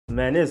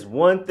Man, it's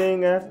one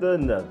thing after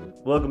another.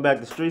 Welcome back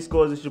to Street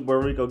Scores. It's your boy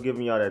Rico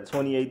giving y'all that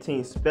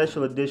 2018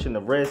 special edition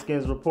of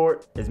Redskins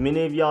Report. As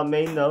many of y'all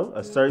may know,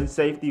 a certain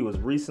safety was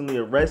recently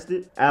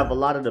arrested. I have a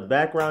lot of the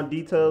background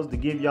details to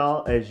give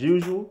y'all as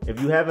usual. If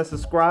you haven't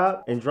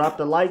subscribed and dropped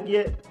a like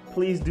yet,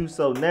 please do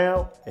so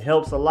now. It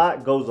helps a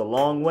lot, goes a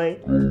long way.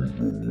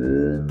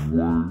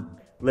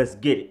 Let's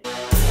get it.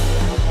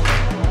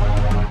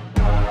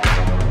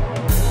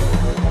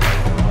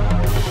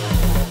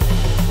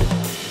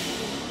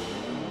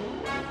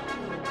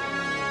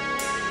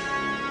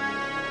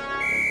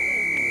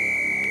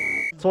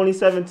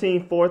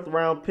 '17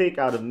 fourth-round pick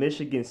out of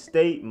Michigan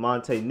State,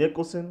 Montae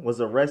Nicholson,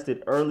 was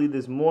arrested early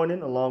this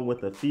morning along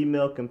with a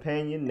female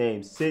companion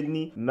named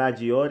Sydney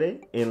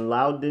Maggiore in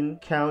Loudoun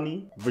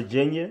County,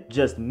 Virginia,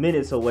 just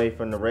minutes away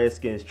from the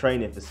Redskins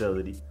training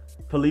facility.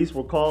 Police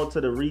were called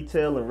to the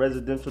retail and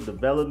residential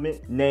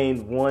development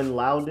named 1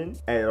 Loudoun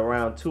at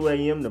around 2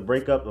 a.m. to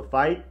break up the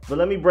fight. But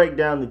let me break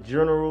down the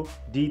general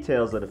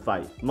details of the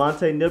fight.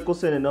 Montae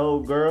Nicholson and the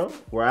old girl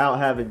were out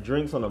having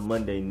drinks on a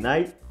Monday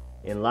night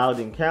in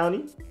Loudoun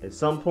County. At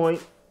some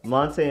point,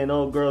 Montae and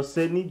old girl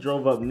Sydney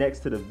drove up next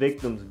to the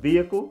victim's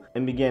vehicle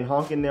and began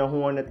honking their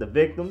horn at the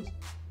victims.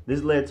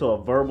 This led to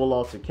a verbal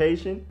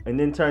altercation and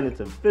then turned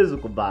into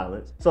physical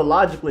violence. So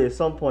logically, at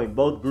some point,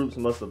 both groups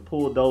must have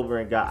pulled over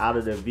and got out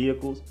of their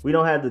vehicles. We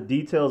don't have the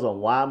details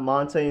on why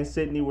Montae and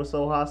Sydney were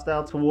so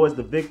hostile towards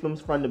the victims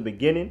from the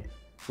beginning.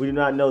 We do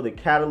not know the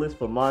catalyst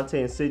for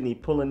Montae and Sydney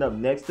pulling up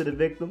next to the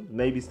victim.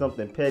 Maybe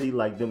something petty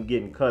like them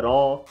getting cut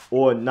off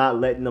or not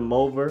letting them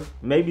over.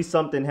 Maybe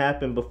something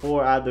happened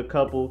before either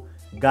couple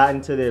got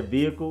into their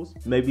vehicles.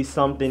 Maybe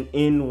something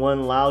in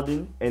 1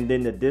 Loudoun and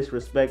then the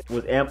disrespect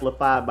was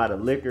amplified by the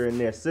liquor in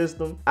their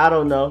system. I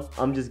don't know.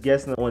 I'm just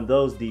guessing on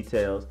those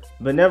details.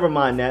 But never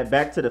mind that.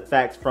 Back to the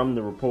facts from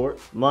the report.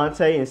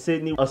 Montae and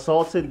Sydney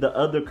assaulted the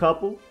other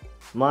couple.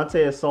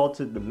 Montae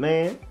assaulted the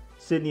man.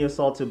 Sydney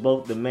assaulted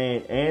both the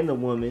man and the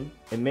woman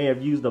and may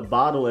have used a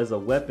bottle as a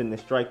weapon to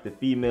strike the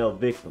female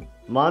victim.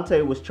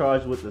 Montae was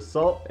charged with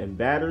assault and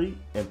battery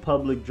and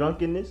public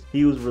drunkenness.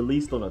 He was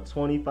released on a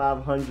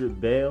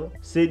 $2,500 bail.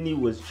 Sydney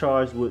was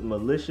charged with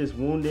malicious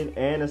wounding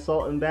and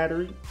assault and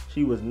battery.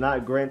 She was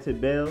not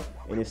granted bail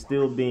and is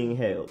still being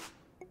held.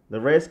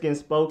 The Redskins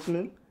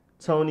spokesman,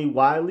 Tony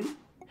Wiley,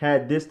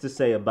 had this to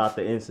say about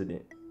the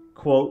incident.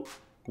 Quote,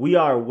 "We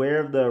are aware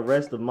of the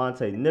arrest of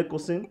Montae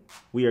Nicholson.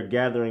 We are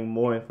gathering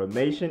more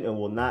information and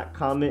will not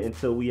comment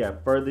until we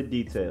have further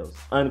details."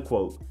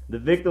 Unquote. The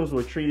victims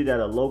were treated at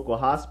a local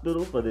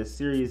hospital for their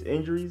serious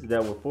injuries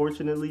that were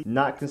fortunately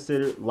not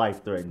considered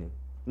life-threatening.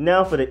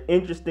 Now for the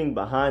interesting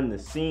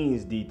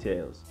behind-the-scenes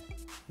details.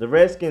 The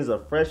Redskins are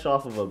fresh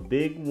off of a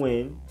big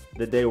win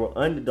that they were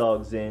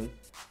underdogs in,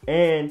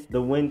 and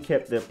the win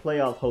kept their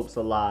playoff hopes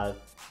alive,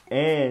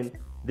 and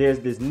there's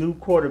this new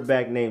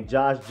quarterback named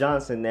Josh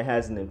Johnson that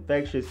has an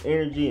infectious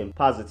energy and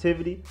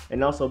positivity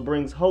and also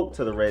brings hope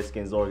to the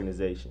Redskins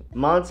organization.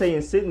 Montae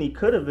and Sydney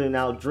could have been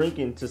out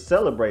drinking to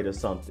celebrate or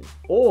something.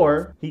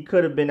 Or he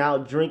could have been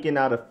out drinking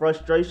out of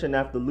frustration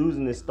after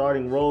losing his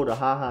starting role to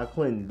HaHa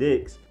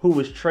Clinton-Dix, who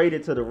was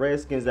traded to the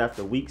Redskins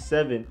after week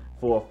 7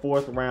 for a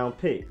 4th-round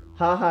pick.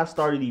 HaHa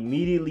started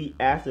immediately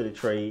after the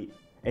trade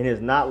and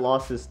has not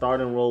lost his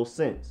starting role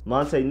since.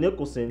 Montae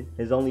Nicholson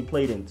has only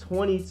played in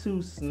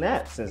 22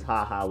 snaps since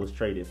HaHa was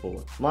traded for.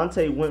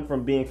 Montae went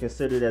from being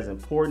considered as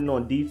important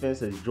on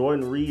defense as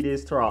Jordan Reed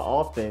is to our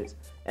offense,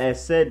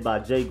 as said by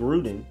Jay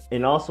Gruden,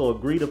 and also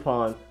agreed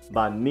upon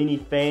by many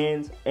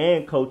fans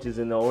and coaches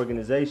in the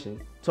organization,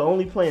 to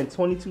only playing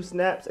 22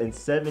 snaps in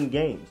 7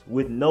 games,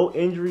 with no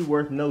injury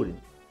worth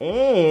noting.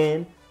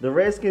 And the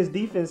Redskins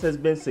defense has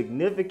been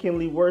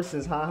significantly worse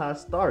since HaHa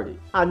started.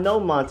 I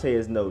know Montae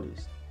has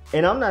noticed.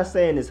 And I'm not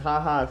saying it's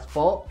HaHa's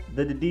fault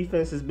that the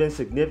defense has been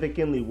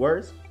significantly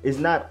worse. It's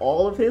not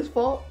all of his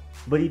fault,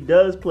 but he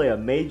does play a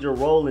major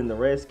role in the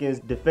Redskins'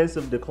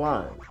 defensive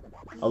decline.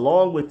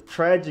 Along with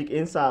tragic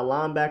inside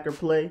linebacker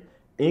play,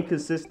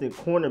 inconsistent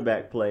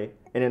cornerback play,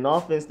 and an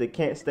offense that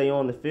can't stay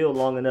on the field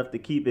long enough to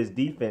keep its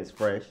defense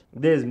fresh,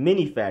 there's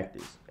many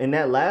factors. And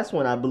that last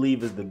one I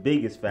believe is the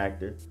biggest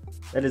factor.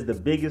 That is the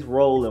biggest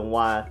role in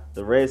why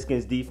the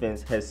Redskins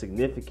defense has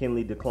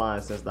significantly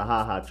declined since the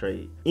HaHa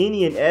trade.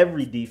 Any and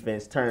every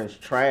defense turns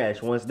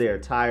trash once they are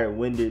tired,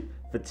 winded,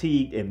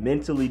 fatigued, and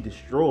mentally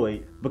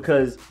destroyed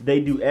because they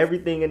do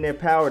everything in their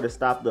power to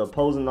stop the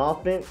opposing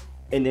offense,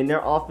 and then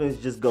their offense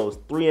just goes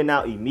 3 and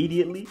out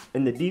immediately,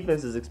 and the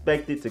defense is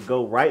expected to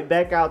go right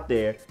back out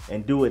there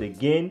and do it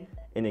again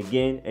and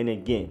again and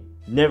again,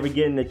 never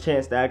getting a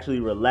chance to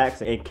actually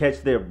relax and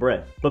catch their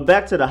breath. But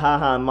back to the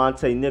HaHa and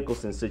Montae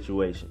Nicholson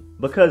situation,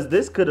 because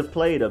this could have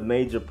played a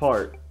major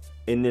part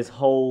in this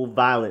whole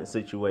violent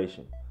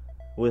situation.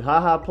 With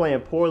HaHa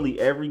playing poorly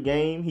every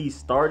game he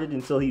started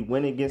until he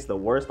went against the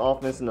worst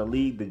offense in the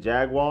league, the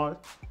Jaguars,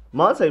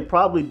 Montae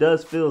probably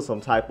does feel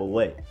some type of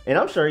way. And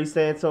I'm sure he's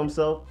saying to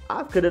himself,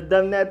 I could have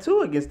done that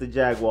too against the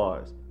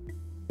Jaguars,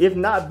 if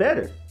not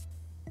better.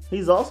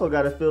 He's also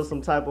got to feel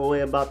some type of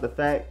way about the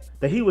fact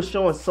that he was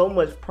showing so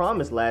much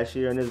promise last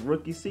year in his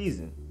rookie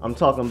season. I'm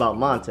talking about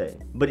Montae.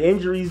 But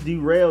injuries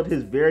derailed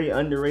his very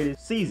underrated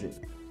season.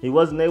 He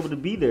wasn't able to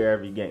be there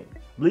every game.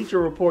 Bleacher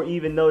Report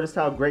even noticed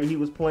how great he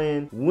was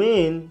playing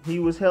when he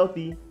was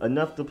healthy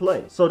enough to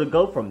play. So to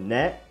go from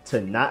that to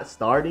not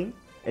starting,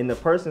 and the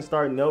person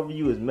starting over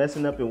you is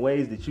messing up in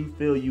ways that you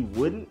feel you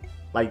wouldn't,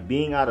 like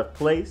being out of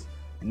place,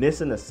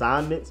 missing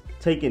assignments,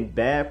 taking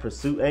bad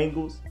pursuit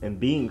angles, and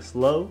being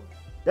slow,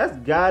 that's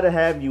gotta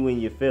have you in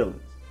your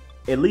feelings,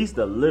 at least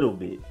a little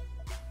bit.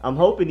 I'm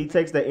hoping he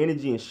takes that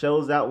energy and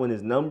shows out when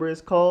his number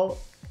is called.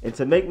 And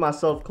to make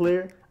myself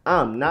clear,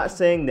 I'm not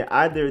saying that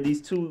either of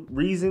these two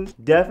reasons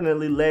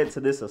definitely led to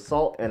this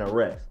assault and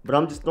arrest, but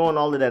I'm just throwing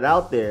all of that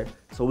out there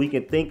so we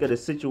can think of the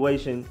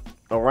situation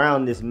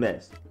around this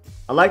mess.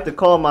 I like to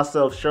call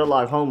myself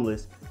Sherlock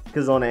Holmes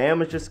because on an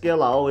amateur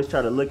scale, I always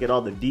try to look at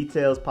all the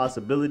details,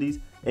 possibilities,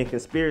 and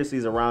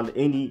conspiracies around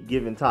any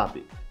given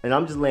topic. And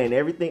I'm just laying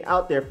everything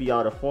out there for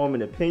y'all to form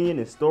an opinion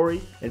and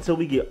story until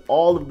we get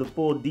all of the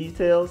full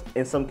details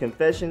and some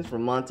confessions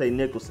from Montae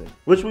Nicholson,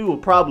 which we will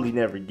probably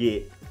never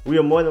get. We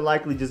are more than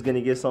likely just going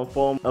to get some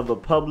form of a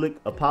public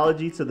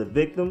apology to the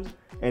victims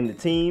and the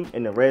team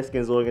and the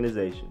Redskins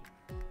organization.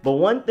 But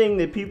one thing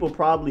that people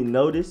probably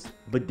noticed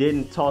but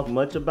didn't talk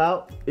much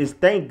about is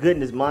thank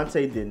goodness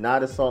Montae did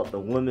not assault the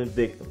woman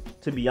victim.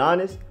 To be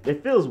honest,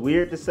 it feels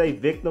weird to say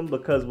victim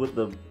because with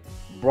the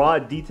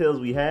broad details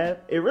we have,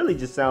 it really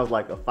just sounds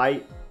like a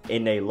fight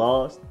and they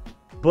lost.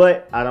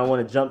 But I don't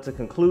want to jump to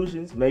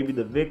conclusions. Maybe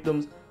the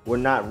victims were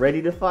not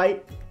ready to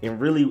fight and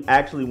really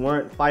actually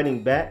weren't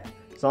fighting back.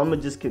 So I'm going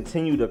to just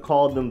continue to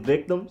call them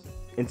victims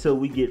until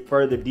we get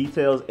further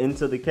details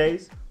into the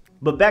case.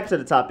 But back to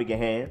the topic at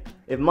hand.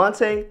 If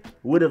Montae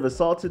would have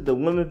assaulted the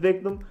woman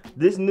victim,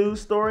 this news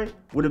story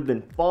would have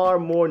been far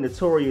more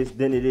notorious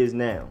than it is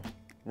now.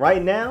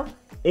 Right now,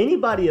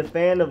 anybody a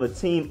fan of a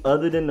team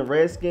other than the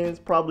Redskins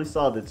probably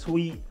saw the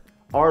tweet,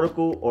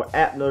 article, or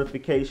app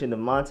notification of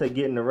Montae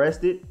getting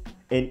arrested.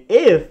 And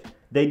if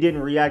they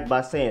didn't react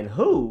by saying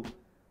who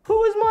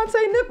is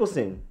Montae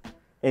Nicholson,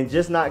 and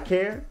just not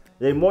care,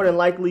 they more than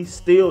likely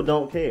still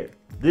don't care.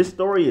 This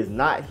story is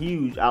not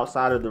huge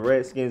outside of the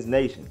Redskins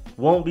nation.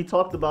 Won't be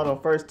talked about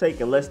on First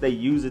Take unless they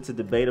use it to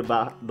debate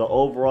about the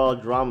overall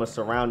drama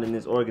surrounding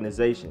this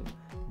organization.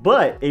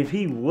 But if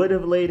he would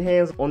have laid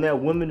hands on that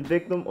woman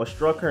victim or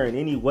struck her in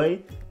any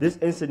way, this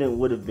incident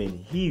would have been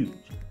huge.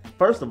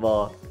 First of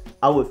all,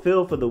 I would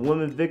feel for the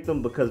woman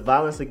victim because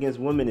violence against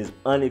women is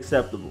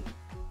unacceptable.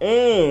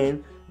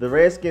 And the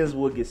Redskins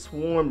would get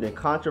swarmed in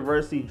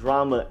controversy,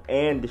 drama,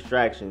 and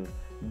distractions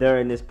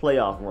during this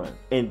playoff run.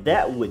 And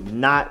that would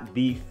not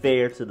be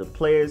fair to the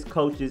players,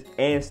 coaches,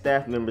 and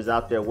staff members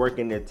out there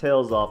working their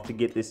tails off to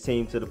get this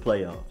team to the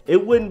playoffs.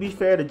 It wouldn't be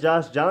fair to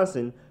Josh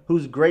Johnson,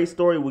 whose great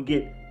story would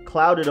get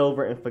clouded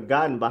over and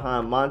forgotten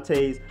behind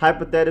Montae's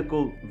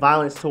hypothetical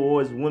violence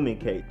towards women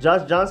case.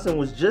 Josh Johnson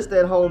was just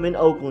at home in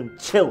Oakland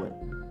chilling,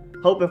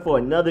 hoping for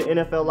another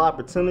NFL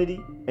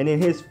opportunity, and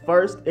in his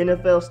first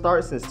NFL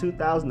start since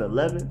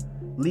 2011,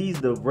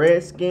 leads the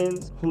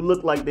Redskins, who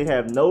look like they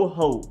have no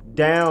hope,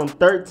 down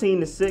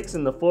 13-6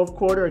 in the fourth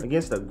quarter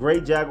against a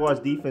great Jaguars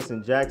defense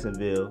in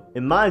Jacksonville.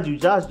 And mind you,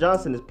 Josh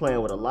Johnson is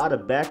playing with a lot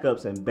of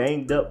backups and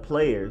banged up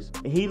players,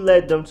 and he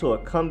led them to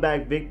a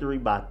comeback victory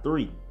by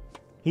 3.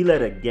 He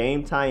led a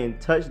game-tying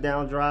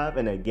touchdown drive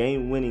and a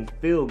game-winning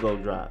field goal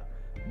drive,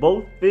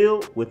 both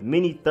filled with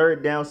many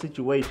third down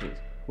situations,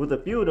 with a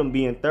few of them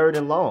being third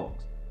and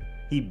longs.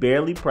 He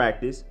barely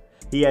practiced.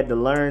 He had to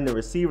learn the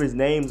receivers'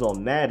 names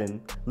on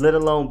Madden, let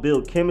alone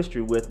build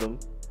chemistry with them,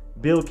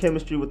 build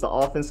chemistry with the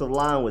offensive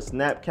line with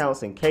snap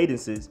counts and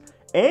cadences,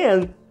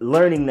 and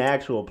learning the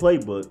actual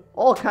playbook.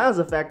 All kinds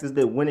of factors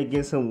that went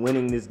against him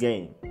winning this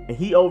game. And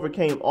he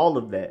overcame all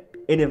of that.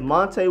 And if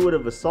Montae would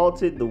have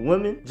assaulted the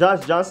women,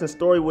 Josh Johnson's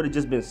story would have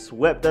just been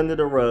swept under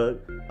the rug,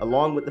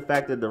 along with the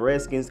fact that the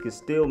Redskins could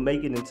still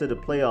make it into the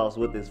playoffs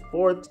with his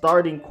 4th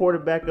starting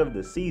quarterback of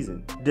the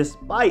season,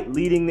 despite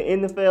leading the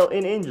NFL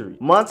in injury.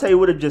 Montae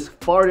would have just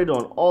farted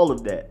on all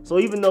of that. So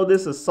even though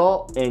this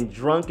assault and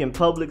drunk in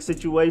public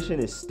situation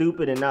is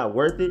stupid and not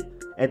worth it,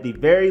 at the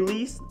very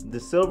least, the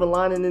silver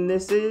lining in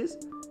this is,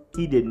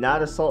 he did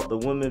not assault the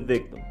woman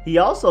victim. He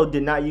also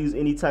did not use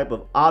any type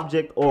of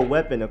object or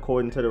weapon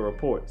according to the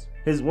reports.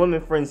 His woman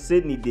friend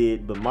Sydney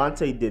did, but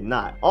Montae did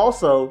not.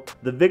 Also,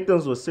 the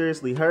victims were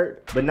seriously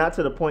hurt, but not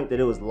to the point that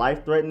it was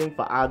life-threatening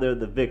for either of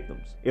the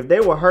victims. If they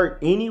were hurt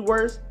any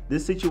worse,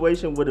 this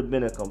situation would have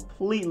been a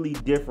completely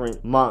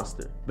different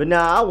monster. But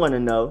now I want to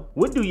know,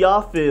 what do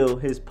y'all feel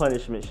his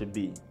punishment should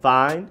be?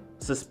 Fined?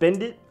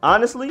 Suspended?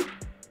 Honestly,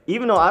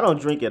 even though I don't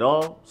drink at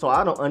all, so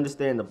I don't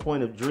understand the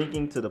point of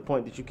drinking to the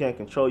point that you can't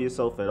control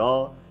yourself at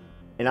all,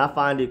 and I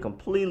find it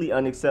completely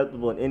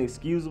unacceptable and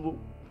inexcusable,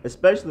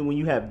 especially when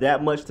you have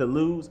that much to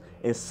lose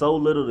and so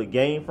little to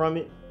gain from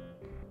it.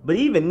 But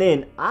even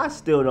then, I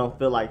still don't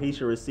feel like he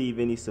should receive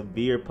any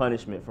severe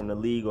punishment from the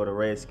league or the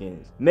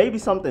Redskins. Maybe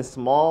something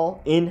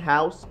small,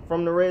 in-house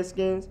from the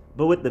Redskins,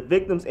 but with the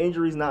victim's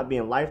injuries not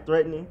being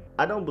life-threatening,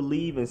 I don't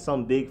believe in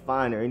some big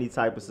fine or any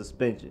type of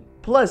suspension.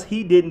 Plus,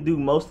 he didn't do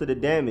most of the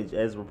damage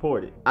as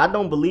reported. I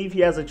don't believe he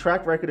has a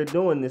track record of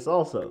doing this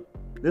also.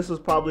 This was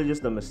probably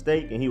just a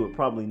mistake and he would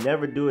probably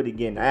never do it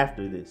again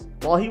after this.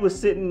 While he was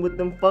sitting with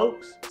them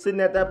folks, sitting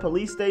at that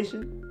police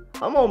station,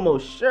 I'm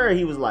almost sure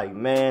he was like,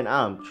 man,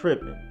 I'm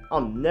tripping.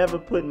 I'm never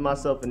putting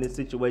myself in this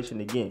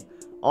situation again.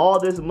 All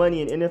this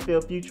money and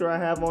NFL future I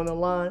have on the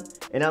line,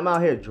 and I'm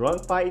out here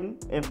drunk fighting,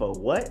 and for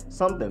what?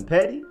 Something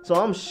petty? So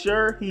I'm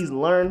sure he's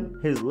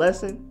learned his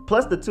lesson.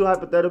 Plus the two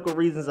hypothetical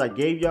reasons I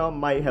gave y'all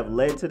might have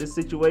led to this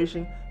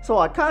situation, so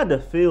I kinda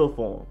feel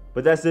for him.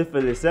 But that's it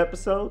for this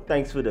episode.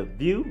 Thanks for the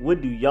view.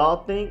 What do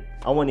y'all think?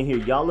 I want to hear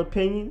y'all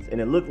opinions, and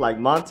it looked like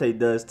Montae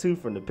does too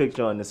from the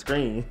picture on the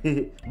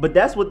screen. But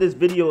that's what this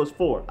video is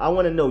for. I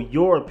want to know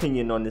your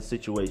opinion on this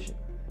situation.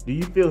 Do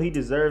you feel he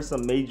deserves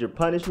some major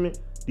punishment?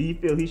 Do you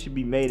feel he should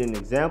be made an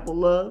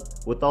example of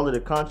with all of the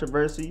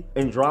controversy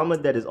and drama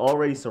that is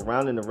already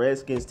surrounding the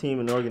Redskins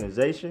team and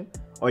organization?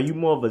 Or are you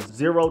more of a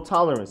zero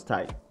tolerance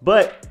type?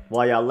 But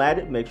while y'all at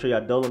it, make sure y'all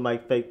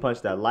Dolemite fake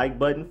punch that like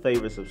button,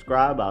 favorite,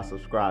 subscribe. I'll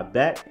subscribe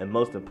back. And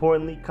most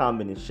importantly,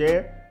 comment and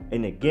share.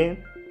 And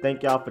again,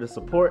 thank y'all for the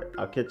support.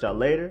 I'll catch y'all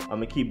later. I'm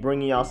gonna keep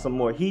bringing y'all some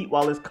more heat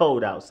while it's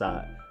cold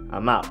outside.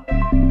 I'm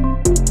out.